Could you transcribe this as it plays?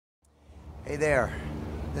Hey there,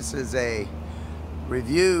 this is a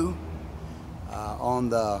review on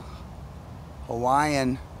the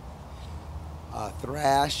Hawaiian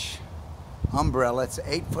Thrash umbrella. It's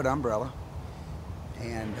an 8-foot umbrella,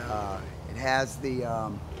 and it has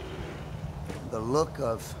the look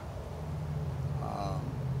of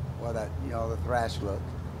well, that, you know, the Thrash look.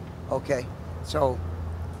 Okay, so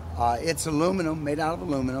it's aluminum, made out of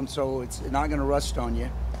aluminum, so it's not going to rust on you.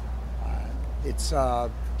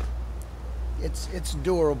 It's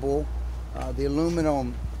durable. The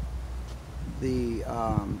aluminum, the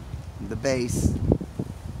base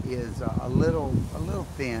is a little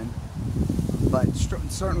thin, but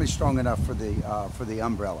certainly strong enough for the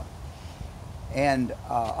umbrella. And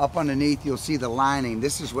up underneath, you'll see the lining.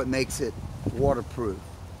 This is what makes it waterproof.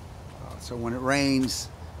 So when it rains,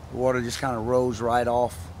 the water just kind of rolls right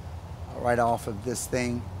off of this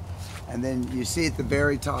thing. And then you see at the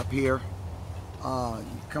very top here, you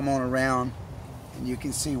come on around, and you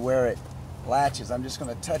can see where it latches. I'm just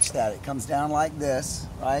going to touch that. It comes down like this,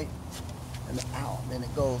 right? And then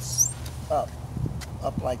it goes up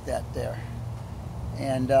like that there.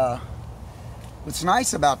 And what's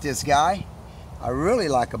nice about this guy, I really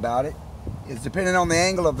like about it, is depending on the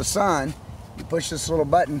angle of the sun, you push this little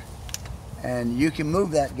button and you can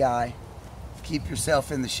move that guy, keep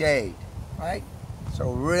yourself in the shade, right?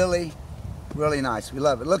 So really, really nice. We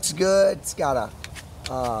love it. Looks good. It's got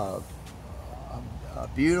a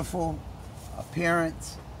beautiful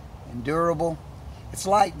appearance and durable. It's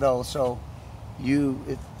light though, so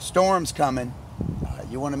if storm's coming,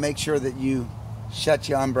 you want to make sure that you shut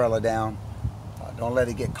your umbrella down. Don't let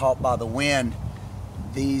it get caught by the wind.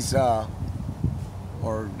 These are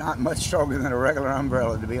not much stronger than a regular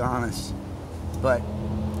umbrella, to be honest. But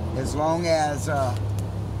as long as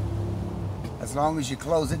you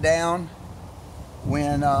close it down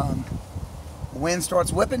when the wind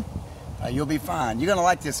starts whipping, you'll be fine. You're gonna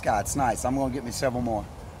like this guy. It's nice. I'm gonna get me several more.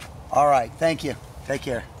 All right, thank you. Take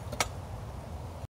care.